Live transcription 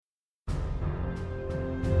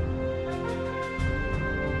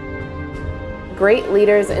great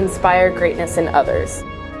leaders inspire greatness in others.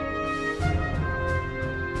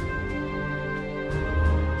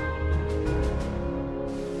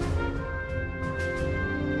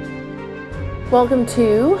 Welcome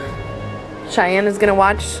to Cheyenne is going to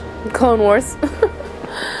watch Clone Wars.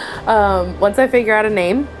 Once I figure out a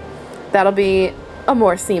name, that'll be a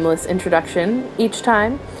more seamless introduction each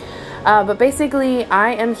time. But basically,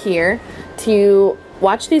 I am here to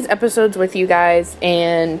watch these episodes with you guys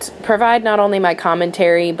and provide not only my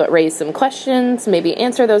commentary, but raise some questions, maybe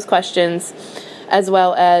answer those questions, as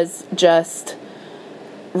well as just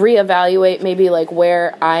reevaluate maybe like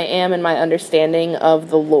where I am in my understanding of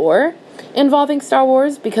the lore involving Star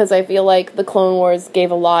Wars, because I feel like the Clone Wars gave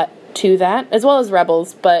a lot to that, as well as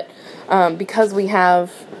Rebels, but because we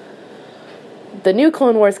have the new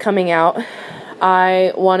Clone Wars coming out,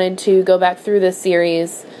 I wanted to go back through this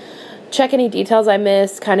series, check any details I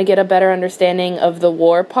missed, kind of get a better understanding of the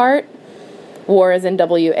war part. War is in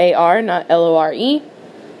W-A-R, not L-O-R-E,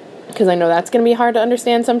 because I know that's going to be hard to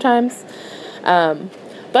understand sometimes.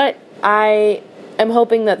 But I am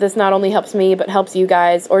hoping that this not only helps me, but helps you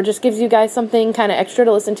guys, or just gives you guys something kind of extra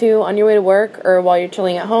to listen to on your way to work or while you're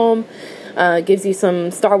chilling at home. Gives you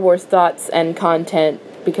some Star Wars thoughts and content,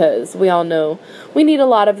 because we all know we need a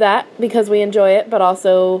lot of that because we enjoy it, but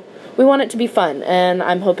also we want it to be fun, and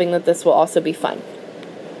I'm hoping that this will also be fun.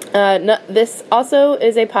 This also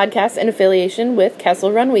is a podcast in affiliation with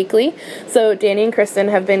Kessel Run Weekly, so Danny and Kristen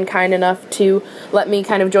have been kind enough to let me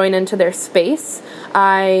kind of join into their space.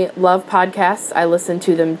 I love podcasts. I listen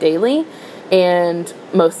to them daily, and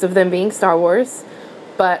most of them being Star Wars,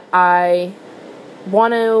 but I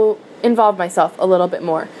want to involve myself a little bit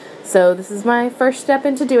more. So this is my first step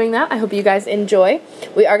into doing that. I hope you guys enjoy.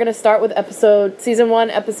 We are going to start with Season 1,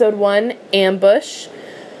 Episode 1, Ambush,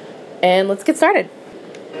 and let's get started.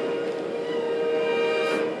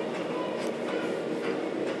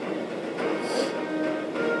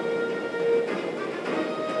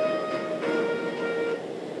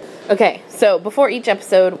 Okay, so before each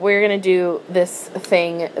episode, we're going to do this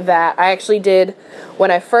thing that I actually did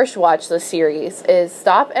when I first watched the series, is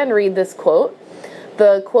stop and read this quote.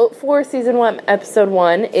 The quote for Season 1, Episode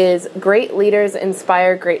 1 is, "Great leaders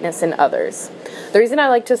inspire greatness in others." The reason I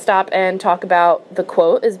like to stop and talk about the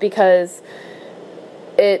quote is because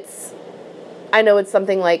I know it's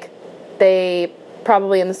something like they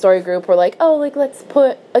probably in the story group were like, oh, like let's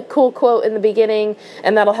put a cool quote in the beginning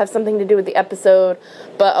and that'll have something to do with the episode.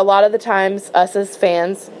 But a lot of the times, us as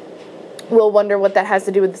fans will wonder what that has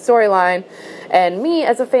to do with the storyline. And me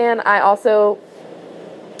as a fan, I also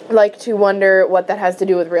like to wonder what that has to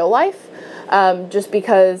do with real life. Just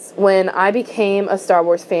because when I became a Star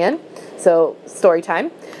Wars fan, so story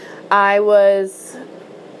time, I was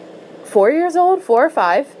 4 or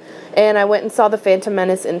 5, and I went and saw The Phantom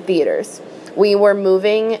Menace in theaters. We were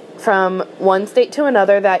moving from one state to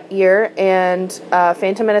another that year, and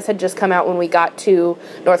Phantom Menace had just come out when we got to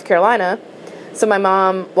North Carolina. So my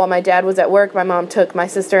mom, while my dad was at work, my mom took my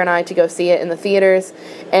sister and I to go see it in the theaters,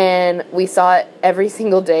 and we saw it every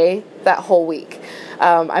single day that whole week.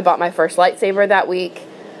 I bought my first lightsaber that week.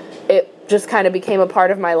 It just kind of became a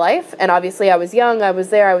part of my life, and obviously I was young, I was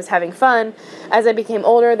there, I was having fun. As I became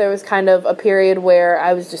older, there was kind of a period where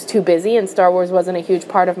I was just too busy and Star Wars wasn't a huge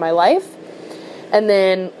part of my life. And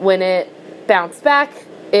then when it bounced back,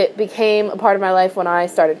 it became a part of my life when I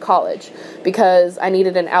started college, because I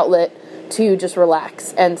needed an outlet to just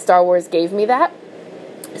relax, and Star Wars gave me that.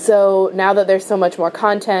 So now that there's so much more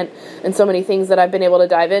content and so many things that I've been able to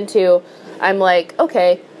dive into, I'm like,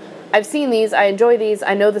 okay, I've seen these, I enjoy these,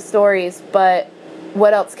 I know the stories, but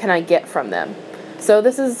what else can I get from them? So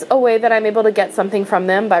this is a way that I'm able to get something from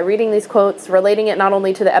them by reading these quotes, relating it not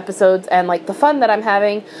only to the episodes and like the fun that I'm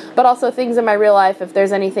having, but also things in my real life. If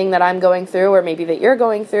there's anything that I'm going through, or maybe that you're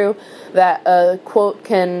going through, that a quote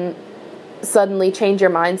can suddenly change your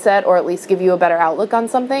mindset, or at least give you a better outlook on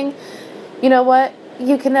something, you know what?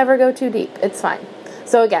 You can never go too deep. It's fine.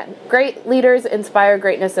 So again, great leaders inspire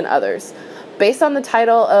greatness in others. Based on the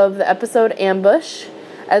title of the episode, Ambush,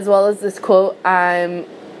 as well as this quote, I'm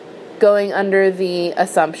going under the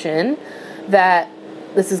assumption that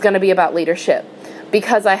this is going to be about leadership.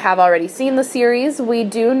 Because I have already seen the series, we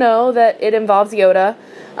do know that it involves Yoda,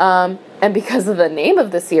 and because of the name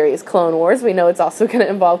of the series, Clone Wars, we know it's also going to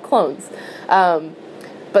involve clones.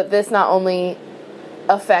 But this not only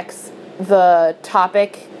affects the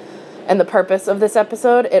topic and the purpose of this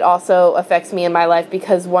episode, it also affects me in my life,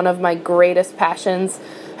 because one of my greatest passions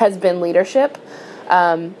has been leadership.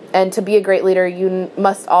 And to be a great leader, you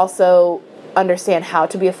must also understand how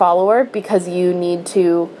to be a follower, because you need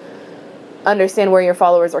to understand where your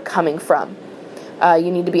followers are coming from.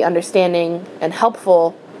 You need to be understanding and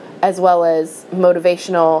helpful, as well as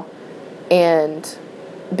motivational and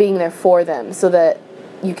being there for them, so that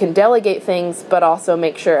you can delegate things but also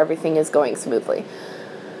make sure everything is going smoothly.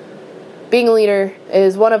 Being a leader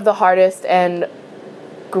is one of the hardest and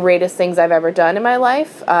greatest things I've ever done in my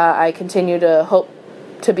life. I continue to hope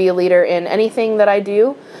to be a leader in anything that I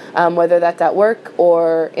do, whether that's at work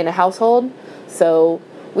or in a household. So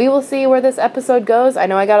we will see where this episode goes. I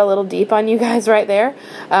know I got a little deep on you guys right there.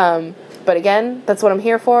 But again, that's what I'm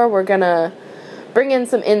here for. We're going to bring in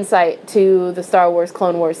some insight to the Star Wars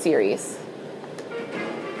Clone Wars series.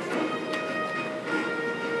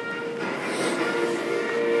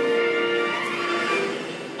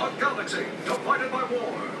 Divided by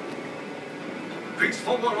war.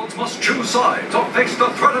 Peaceful worlds must choose sides or face the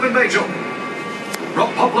threat of invasion.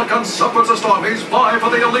 Republican separatist armies vie for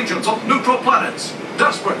the allegiance of neutral planets.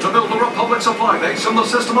 Desperate to build a Republic supply base in the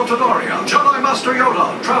system of Tadaria, Jedi Master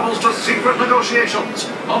Yoda travels to secret negotiations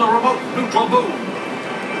on a remote neutral moon.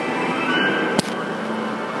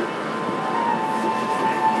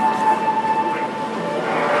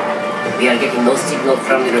 We are getting no signal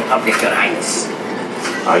from the Republic, Your Highness.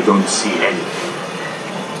 I don't see anything.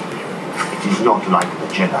 It is not like the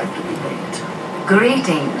Jedi to be late.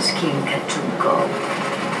 Greetings, King Katuko.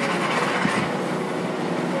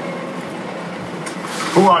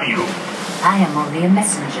 Who are you? I am only a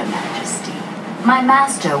messenger, Majesty. My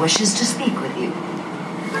master wishes to speak with you.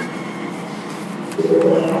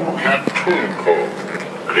 Katuko,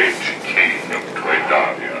 great king of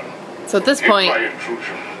Toydaria. So at this point,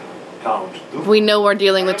 we know we're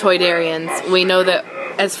dealing with Toydarians. We know that,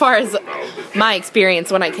 as far as my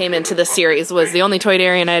experience when I came into this series, was the only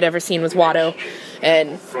Toydarian I had ever seen was Watto,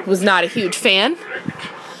 and was not a huge fan.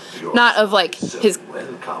 Not of, like,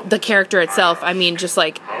 the character itself. I mean, just,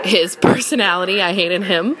 like, his personality. I hated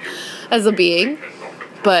him as a being.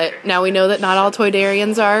 But now we know that not all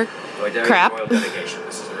Toydarians are crap.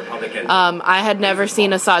 I had never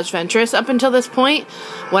seen Asajj Ventress up until this point.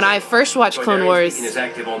 When I first watched Clone Wars,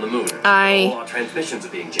 I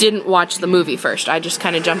didn't watch the movie first. I just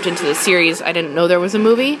kind of jumped into the series. I didn't know there was a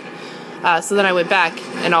movie. So then I went back,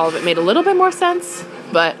 and all of it made a little bit more sense.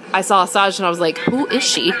 But I saw Asajj, and I was like, who is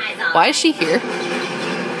she? Why is she here?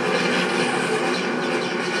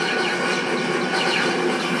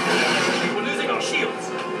 We're losing our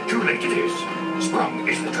shields. Too late it is. Sprung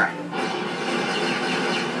is the trap.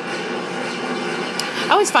 I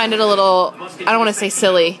always find it a little, I don't want to say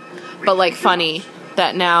silly, but like funny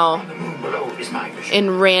that now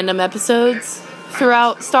in random episodes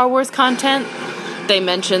throughout Star Wars content, they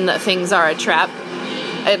mention that things are a trap.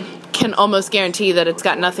 I can almost guarantee that it's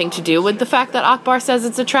got nothing to do with the fact that Akbar says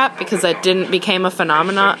it's a trap, because that didn't become a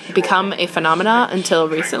phenomena until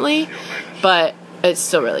recently, but it's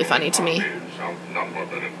still really funny to me.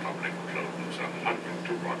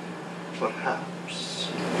 Perhaps.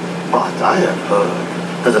 But I have heard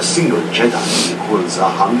that a single Jedi equals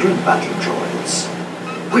 100 battle droids.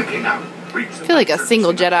 Quickly now. I feel like a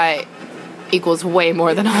single Jedi equals way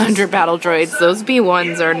more than 100 battle droids. Those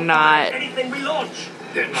B1s are not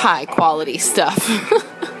high quality stuff.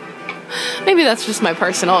 Maybe that's just my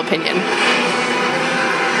personal opinion.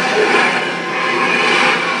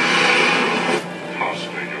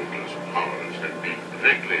 Master Yoda's powers have been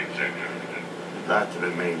greatly exaggerated. That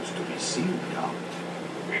remains to be seen, Count.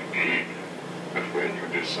 Indeed. But when you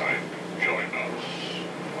decide to join us,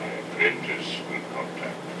 my apprentice will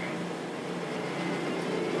contact me.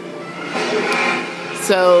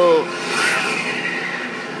 So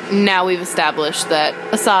now we've established that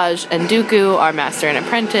Asajj and Dooku are master and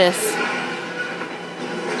apprentice,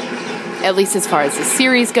 at least as far as the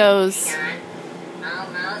series goes.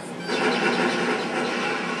 Almost.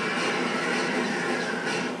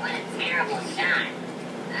 What a terrible shot.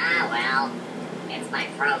 Ah, well, it's my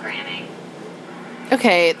programming.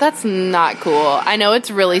 Okay, that's not cool. I know it's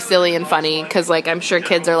really silly and funny, because, like, I'm sure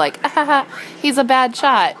kids are like, ah, he's a bad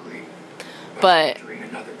shot. But,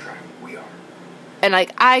 and,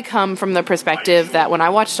 like, I come from the perspective that when I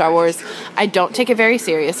watch Star Wars, I don't take it very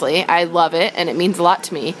seriously. I love it, and it means a lot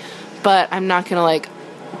to me. But I'm not going to, like,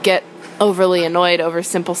 get overly annoyed over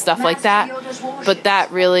simple stuff like that. But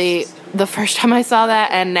that really, the first time I saw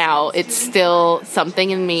that, and now, it's still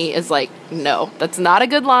something in me is like, no, that's not a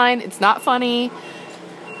good line. It's not funny.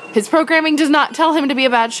 His programming does not tell him to be a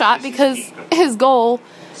bad shot, because his goal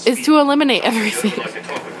is to eliminate everything.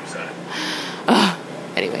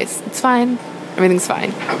 Anyways, it's fine. Everything's fine.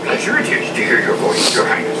 A pleasure it is to hear your voice, Your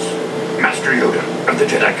Highness. Master Yoda of the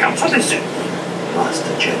Jedi Council is in.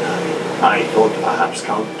 Master Jedi, I thought perhaps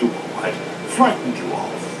Count Dooku had frightened you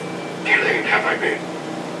off. Delayed have I been.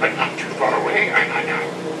 but not too far away, am I now?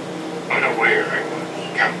 Unaware I was.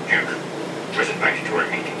 Count Dooku was invited to our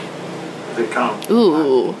meeting. The Count.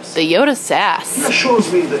 Ooh, the Yoda He sass.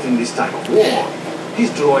 assures me that in this time of war, his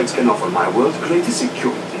droids can offer my world greater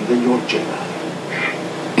security than your Jedi.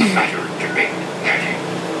 A matter of debate,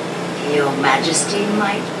 Daddy. Your Majesty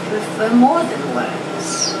might prefer more than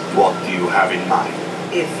words. What do you have in mind?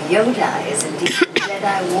 If Yoda is indeed the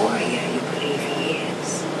Jedi warrior you believe he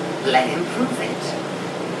is, let him prove it.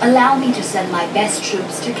 Allow me to send my best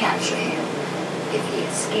troops to capture him. If he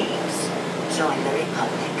escapes, join the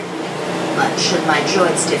Republic. But should my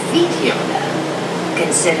droids defeat Yoda,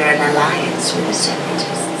 consider an alliance with the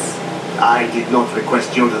Separatists. I did not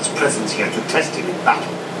request Yoda's presence here to test him in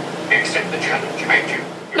battle. Accept the challenge, I do.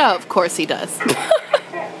 No, of course he does.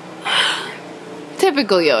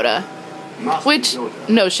 Typical Yoda. Master Which, Yoda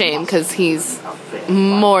no shame, because he's have faith.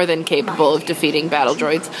 more than capable of defeating battle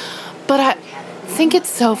droids. But I think it's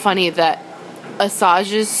so funny that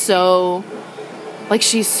Asajj is so, like,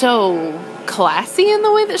 she's so classy in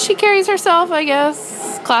the way that she carries herself, I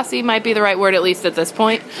guess. Classy might be the right word, at least at this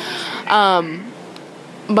point.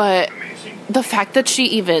 But the fact that she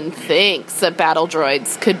even thinks that battle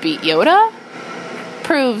droids could beat Yoda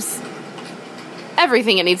proves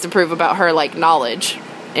everything it needs to prove about her, like, knowledge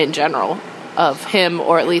in general of him,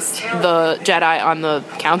 or at least the Jedi on the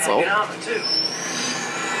council. We'll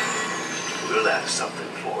have something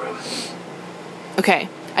for him. Okay,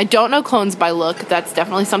 I don't know clones by look. That's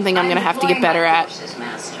definitely something I'm gonna have to get better at.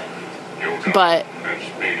 Master. Yoda But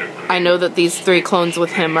has made a great I know that these 3 clones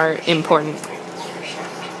with him are important.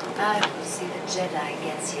 I will see the Jedi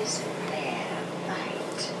gets his fair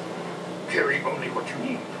fight. Carry only what you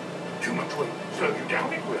need. Too much will slow you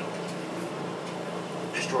down, it will.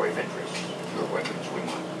 Destroy Ventress. Your weapons will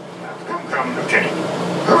not. Come, Lieutenant.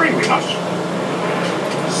 Hurry, we must.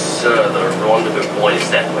 Sir, the rendezvous point is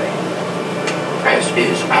that way. As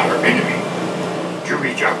is our enemy. To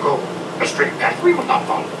reach our goal, a straight path we will not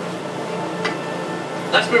follow.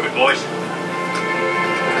 Let's move it, boys.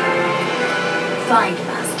 Find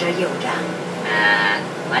Master Yoda.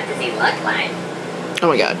 What does he look like? Oh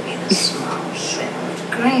my god. Be the small,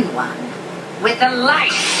 shriveled, green one. With a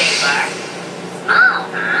lightsaber. Small,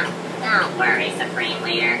 huh? Don't worry, Supreme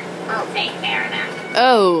Leader. I'll take care of them.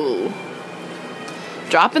 Oh.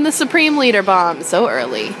 Dropping the Supreme Leader bomb so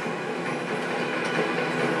early.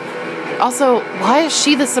 Also, why is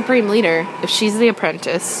she the Supreme Leader if she's the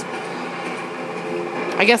apprentice?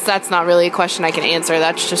 I guess that's not really a question I can answer.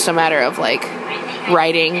 That's just a matter of, like,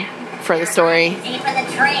 writing for the story. See for the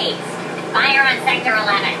trees. Fire on Sector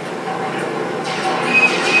 11.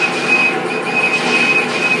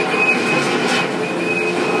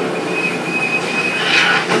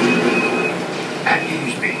 At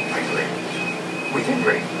ease, being my friends. Within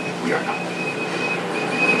range, we are not.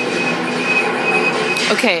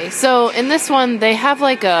 Okay, so in this one, they have,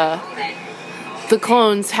 like, the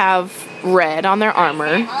clones have red on their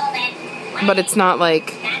armor, Hold it. but it's not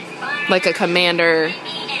like That's a commander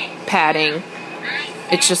padding.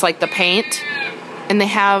 It's just like the paint. And they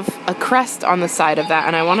have a crest on the side of that,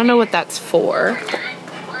 and I want to know what that's for.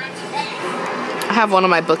 I have one of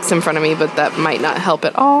my books in front of me, but that might not help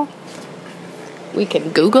at all. We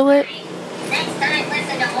can Google it. Next time,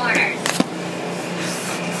 listen to orders.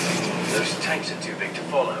 Those tanks are too big to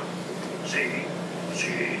follow. See?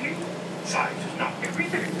 Size is not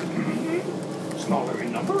everything. Smaller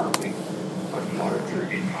in number, are we? But larger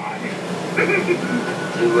in mind. Do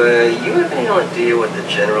you have any idea what the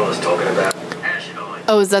general is talking about? As should I.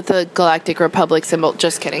 Oh, is that the Galactic Republic symbol?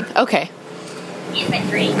 Just kidding. Okay.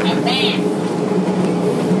 Infantry, advance.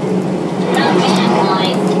 Okay,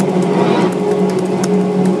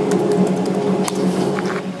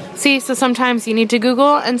 boys. See, so sometimes you need to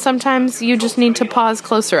Google, and sometimes you just need to pause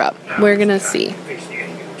closer up. We're gonna see. Face the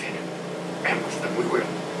enemy, Lieutenant. Ambush them we will.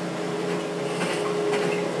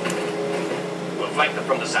 We'll flank them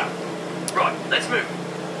from the south. Right, let's move.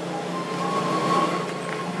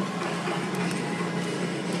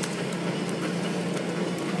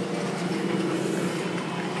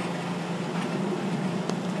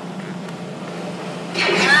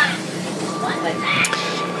 What was that?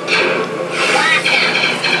 Blast him!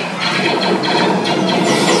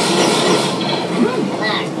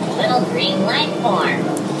 Look, little green light form.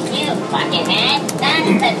 You buckethead, that's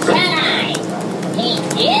the Jedi!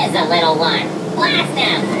 He is a little one. Blast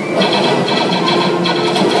him!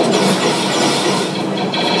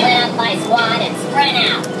 Split up my squad and spread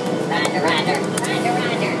out. Roger, roger, roger,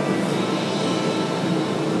 roger.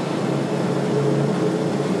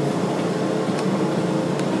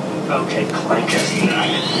 Okay, Clank.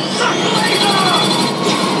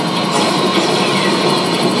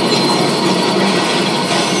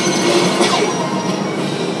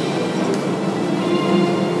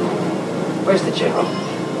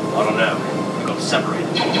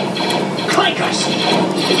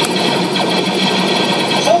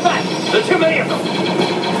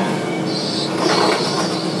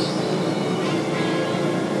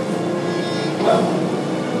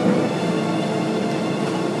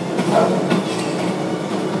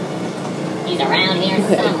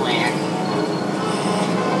 here somewhere.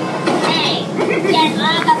 Hey, get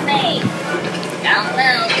off of me! Don't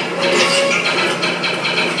move.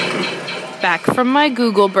 Back from my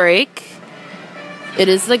Google break. It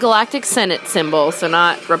is the Galactic Senate symbol, so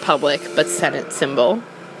not Republic, but Senate symbol.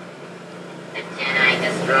 The Jedi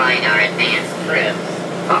destroyed our advanced troops.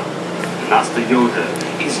 Master Yoda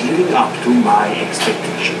is living up to my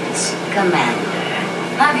expectations. Commander,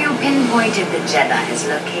 have you pinpointed the Jedi's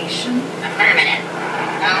location? Affirmative.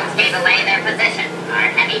 Clones gave away their position. Our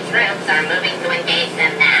heavy troops are moving to engage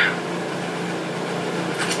them now.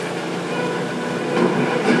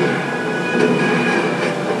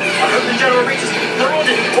 I hope the general reaches the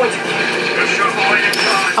coordinate pointed. The shuttle ain't in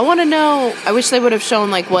time. I want to know, I wish they would have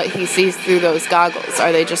shown, like, what he sees through those goggles.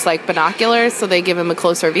 Are they just, like, binoculars so they give him a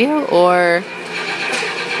closer view? Or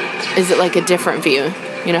is it, like, a different view?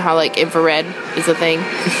 You know how, like, infrared is a thing?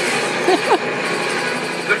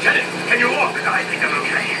 Lieutenant, can you walk? I think I'm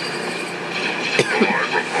okay.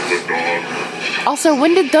 Republic dog. Also,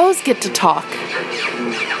 when did those get to talk?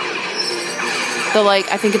 The, like,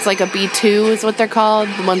 I think it's like a B2 is what they're called.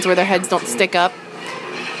 The ones where their heads don't stick up.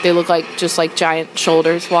 They look like, just like giant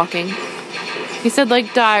shoulders walking. He said,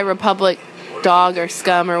 like, die, Republic, dog, or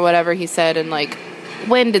scum, or whatever he said. And, like,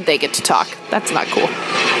 when did they get to talk? That's not cool.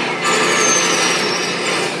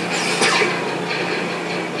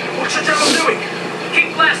 What's the general doing?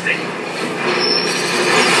 Keep blasting.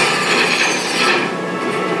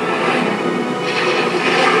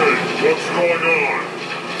 Hey, what's going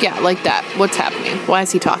on? Yeah, like that. What's happening? Why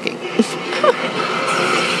is he talking? Get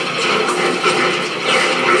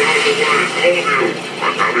out of the way, all of you.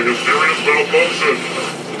 I'm having a serious malfunction.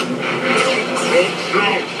 Don't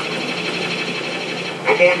shoot.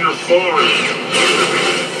 I'm on your side.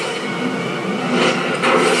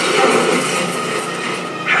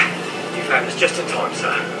 You found us just in time,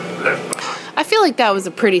 sir. Left behind. I feel like that was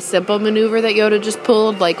a pretty simple maneuver that Yoda just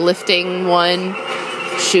pulled, like lifting one,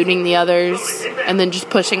 shooting the others, and then just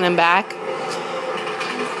pushing them back.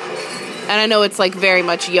 And I know it's like very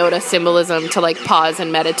much Yoda symbolism to like pause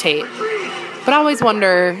and meditate. But I always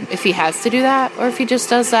wonder if he has to do that or if he just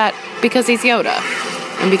does that because he's Yoda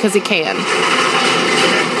and because he can.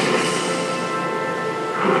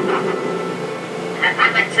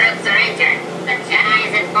 Republic troops are injured. The Jedi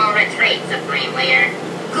is in full retreat, Supreme Leader.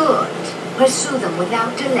 Good. Pursue them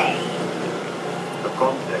without delay. The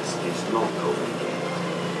contest is not over yet.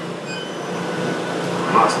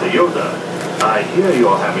 Master Yoda, I hear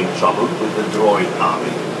you're having trouble with the droid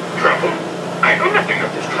army. Trouble? I know nothing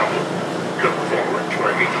of this trouble. Look forward to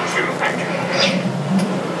our meeting soon, thank you.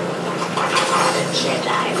 The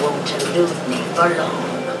Jedi won't elude me for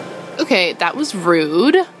long. Okay, that was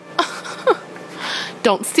rude.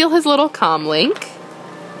 Don't steal his little comm link.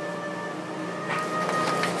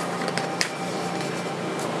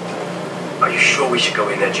 Are you sure we should go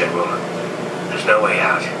in there, General? There's no way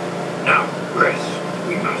out. Now, rest.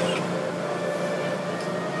 We must.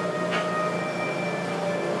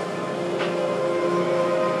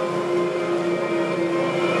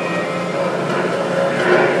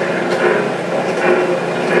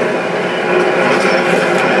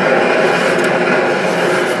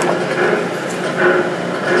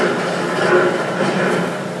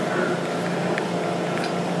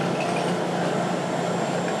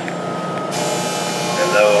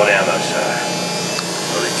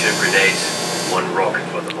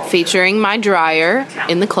 Featuring my dryer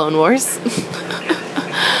in the Clone Wars.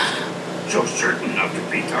 So certain of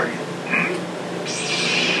defeat, are you?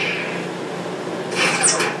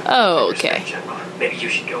 Oh, okay. General, maybe you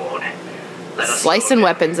should go on. Let us Slicing know.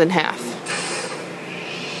 weapons in half.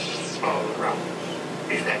 All around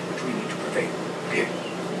us. Is that which we need to prevail? Yes.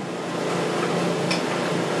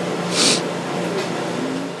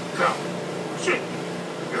 Now, sit.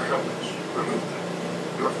 Your helmets. Remove them.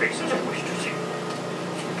 Your faces I wish to see.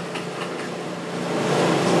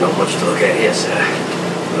 Not much to look at here, sir.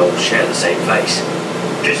 We all share the same face.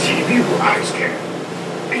 Deceive you, eyes can.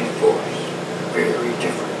 In force. Very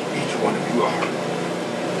different, each one of you are.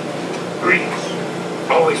 Greetings.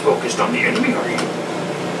 Always focused on the enemy, are you?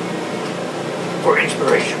 For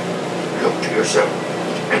inspiration, look to yourself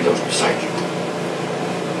and those beside you.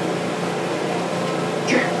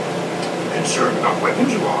 Jack, concerned about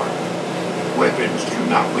weapons you are. Weapons do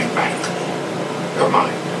not win battles. Your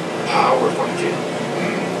mind, powerful it is.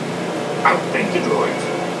 Outthink the droids.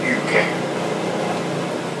 You can.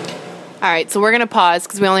 Alright, so we're going to pause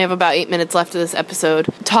because we only have about 8 minutes left of this episode.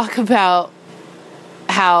 Talk about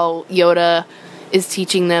how Yoda is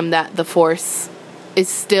teaching them that the Force is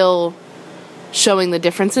still showing the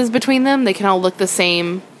differences between them. They can all look the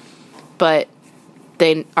same, but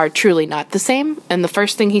they are truly not the same. And the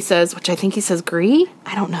first thing he says, which I think he says Gree?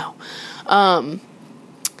 I don't know.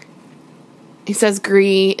 He says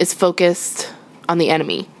Gree is focused on the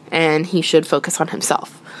enemy, and he should focus on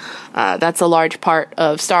himself. That's a large part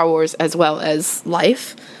of Star Wars as well as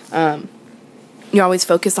life. You're always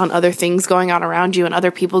focused on other things going on around you and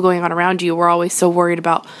other people going on around you. We're always so worried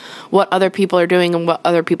about what other people are doing and what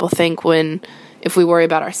other people think, when if we worry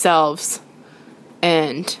about ourselves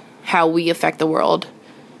and how we affect the world,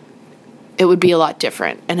 it would be a lot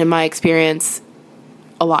different. And in my experience,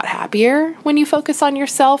 a lot happier when you focus on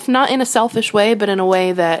yourself, not in a selfish way, but in a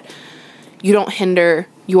way that you don't hinder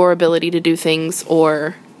your ability to do things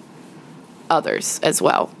or others as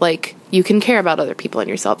well. Like, you can care about other people and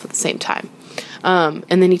yourself at the same time.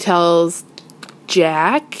 And then he tells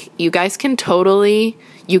Jack, you guys can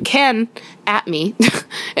at me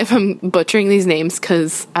if I'm butchering these names,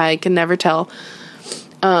 because I can never tell.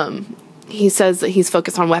 He says that he's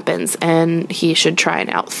focused on weapons and he should try and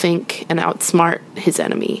outthink and outsmart his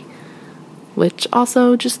enemy, which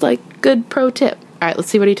also just like good pro tip. All right, let's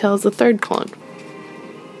see what he tells the third clone.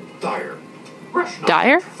 Dyer. Rush not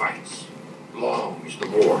Dyer? into fights. Long is the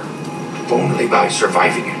war. Only by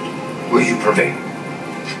surviving it will you prevail.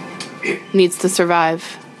 Needs to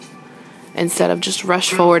survive instead of just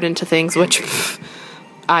rush forward into things, which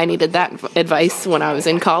I needed that advice when I was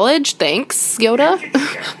in college. Thanks, Yoda.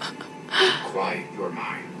 Quiet your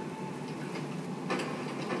mind.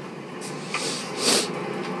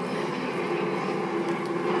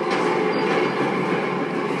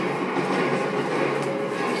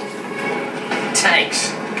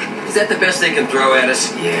 Tanks. Is that the best they can throw at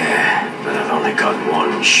us? Yeah, but I've only got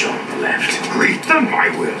one shot left. Greet them, I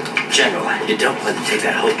will. General, you don't plan to take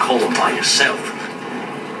that whole column by yourself.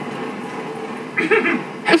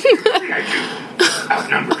 Absolutely I do.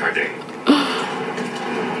 Outnumbered are they?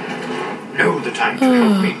 Know the time to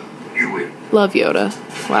help me. You will. Love Yoda.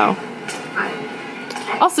 Wow.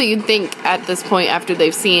 Also, you'd think at this point, after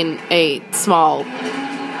they've seen a small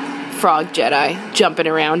frog Jedi jumping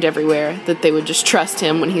around everywhere, that they would just trust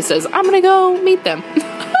him when he says, I'm gonna go meet them.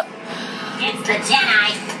 It's the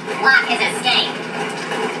Jedi. Locke has escaped.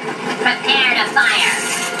 Prepare to fire.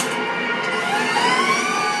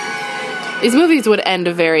 These movies would end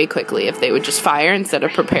very quickly if they would just fire instead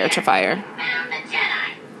of prepare to fire. Found the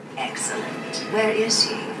Jedi. Excellent. Where is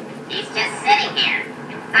he? He's just sitting here,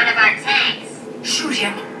 in front of our tanks. Shoot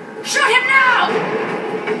him! Shoot him now!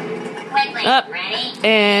 Quickly, Up. ready?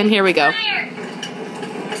 And here we go. Fire!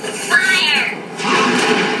 Fire!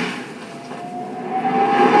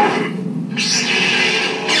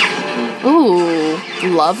 Ooh,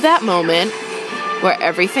 love that moment where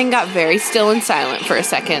everything got very still and silent for a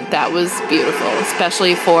second. That was beautiful,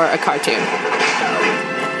 especially for a cartoon.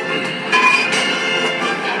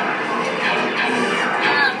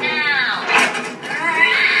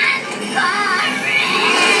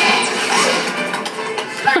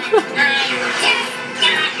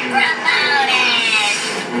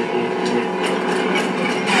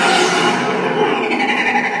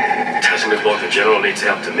 Doesn't look like the general needs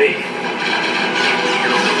help to me.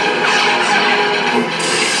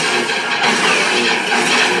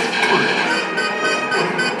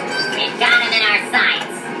 We've got him in our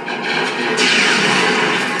sights.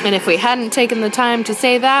 And if we hadn't taken the time to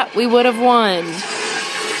say that, we would have won.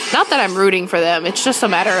 Not that I'm rooting for them, it's just a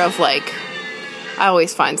matter of, like, I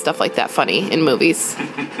always find stuff like that funny in movies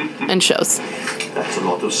and shows. That's a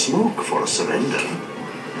lot of smoke for a surrender.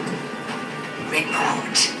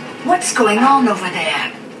 Report. What's going on over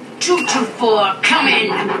there? 224, come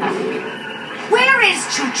in. Where is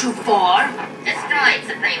 224? Destroyed,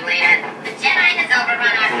 Supreme Leader. The Jedi has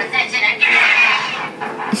overrun our position again.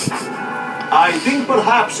 I think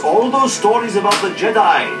perhaps all those stories about the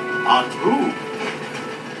Jedi are true.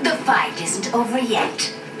 The fight isn't over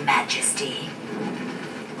yet, Majesty.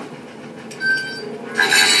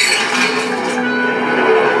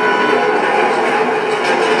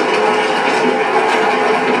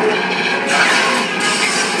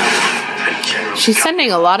 She's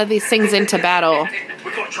sending a lot of these things into battle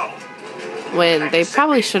We got trouble. when they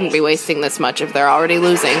probably shouldn't be wasting this much if they're already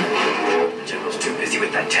losing. The general's too busy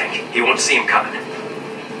with that tank. He won't see him coming.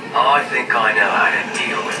 I think I know how to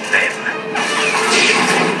deal with them.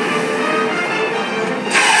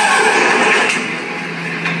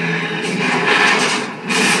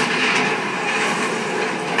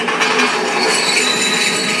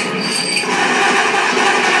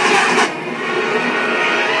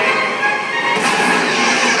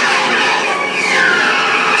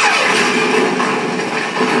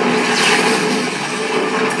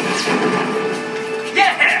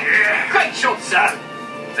 Yeah! Great shot, sir!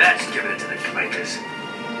 That's giving it to the clankers.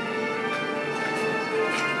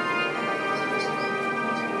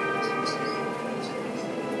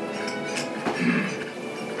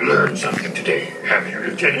 Learned something today, haven't you,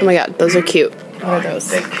 Lieutenant? Oh my god, those are cute. What are I those?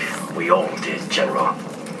 think we all did, General.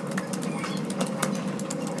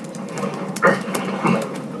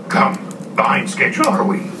 Come, behind schedule, are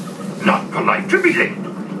we? Not polite to be late.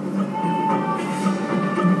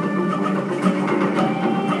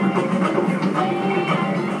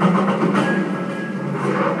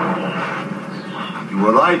 You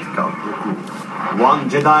were right, Count Dooku. One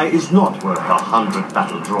Jedi is not worth 100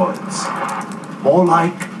 battle droids. More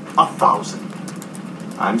like 1,000.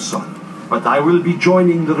 I'm sorry, but I will be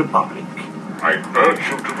joining the Republic. I urge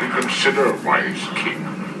you to reconsider, wise king.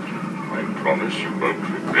 I promise you won't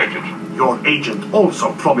regret it. Your agent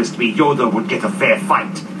also promised me Yoda would get a fair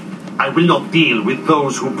fight. I will not deal with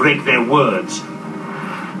those who break their words.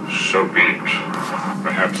 So be it.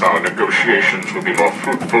 Perhaps our negotiations will be more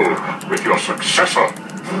fruitful with your successor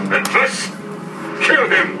than this. Kill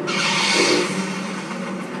him!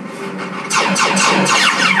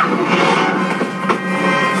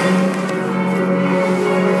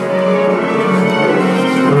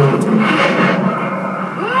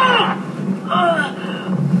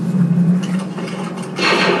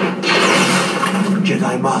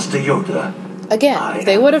 Jedi Master Yoda. Again, if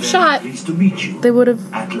they would have shot, Pleased to meet you. they would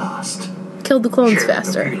have At last. killed the clones Share the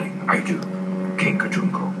faster. feeling. I do. King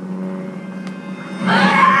Katunko.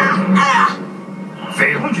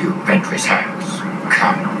 Failed you, Ventress has.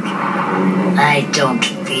 Count. I don't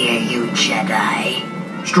fear you, Jedi.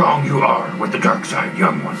 Strong you are with the dark side,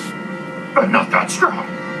 young one. But not that strong.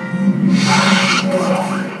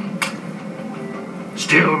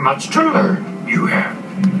 Still much to learn, you have.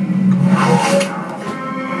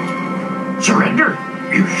 Surrender,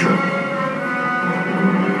 you should.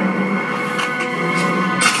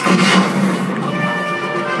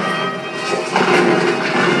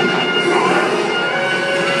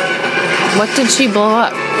 What did she blow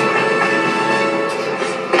up?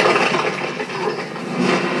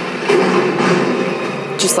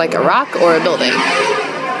 Just like a rock or a building?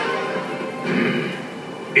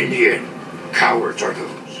 In the end, cowards are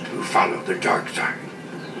those who follow the dark side.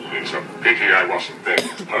 It's a pity I wasn't there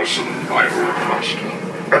in person, my old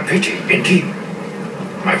master. A pity, indeed.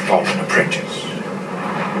 My fallen apprentice.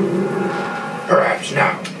 Perhaps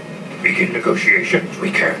now, begin negotiations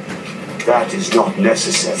we can. That is not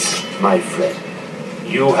necessary, my friend.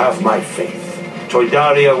 You have my faith.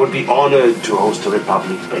 Toydaria would be honored to host a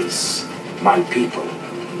Republic base. My people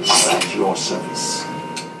are at your service.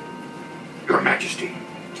 Your Majesty,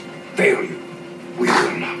 fail you, we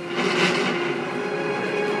will not.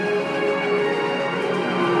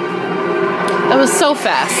 That was so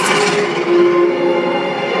fast.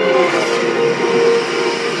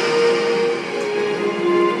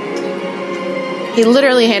 He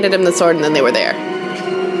literally handed him the sword and then they were there.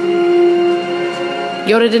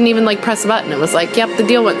 Yoda didn't even like press a button. It was like, yep, the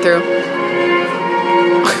deal went through.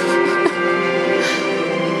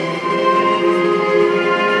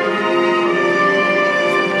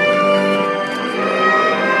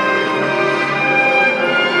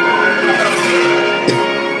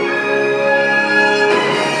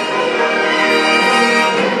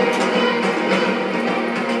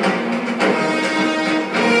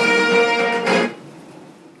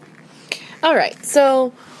 Alright,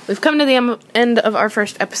 so we've come to the end of our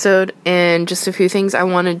first episode, and just a few things I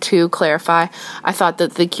wanted to clarify. I thought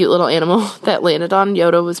that the cute little animal that landed on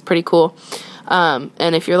Yoda was pretty cool. And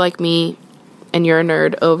if you're like me and you're a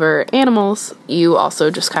nerd over animals, you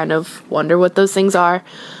also just kind of wonder what those things are.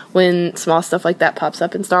 When small stuff like that pops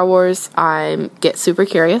up in Star Wars, I get super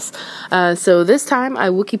curious. So this time I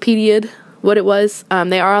Wikipedia'd what it was.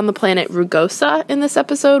 They are on the planet Rugosa in this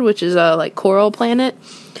episode, which is a like coral planet.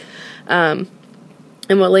 And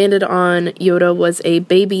what landed on Yoda was a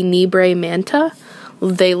baby Nibre manta.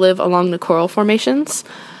 They live along the coral formations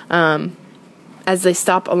as they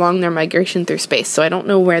stop along their migration through space. So I don't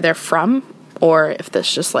know where they're from or if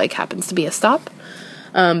this just like happens to be a stop.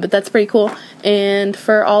 But that's pretty cool. And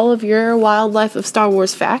for all of your Wildlife of Star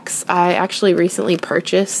Wars facts, I actually recently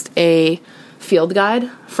purchased a field guide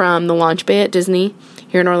from the launch bay at Disney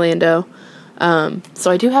here in Orlando.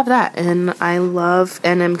 So I do have that, and I love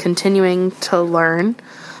and am continuing to learn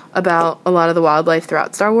about a lot of the wildlife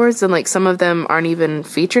throughout Star Wars, and like some of them aren't even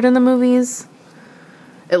featured in the movies,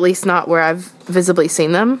 at least not where I've visibly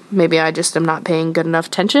seen them. Maybe I just am not paying good enough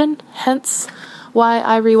attention, hence why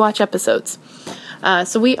I rewatch episodes.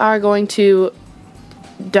 So we are going to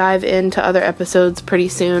dive into other episodes pretty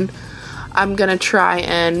soon. I'm gonna try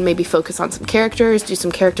and maybe focus on some characters, do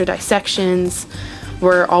some character dissections.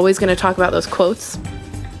 We're always going to talk about those quotes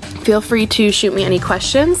Feel free to shoot me any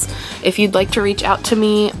questions. If you'd like to reach out to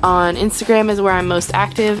me on Instagram is where I'm most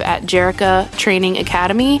active, at Jerrica Training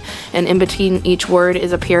Academy, and in between each word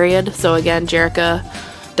is a period. So again,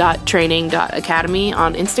 jerrica.training.academy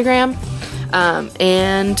on Instagram.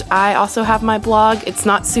 And I also have my blog. It's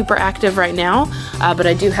not super active right now, but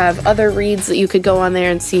I do have other reads that you could go on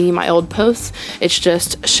there and see my old posts. It's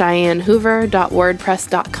just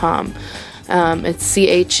CheyenneHoover.wordpress.com. It's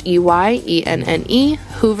CHEYENNE,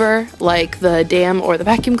 Hoover, like the dam or the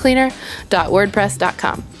vacuum cleaner,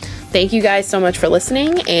 .wordpress.com. Thank you guys so much for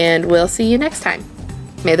listening, and we'll see you next time.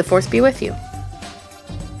 May the Force be with you.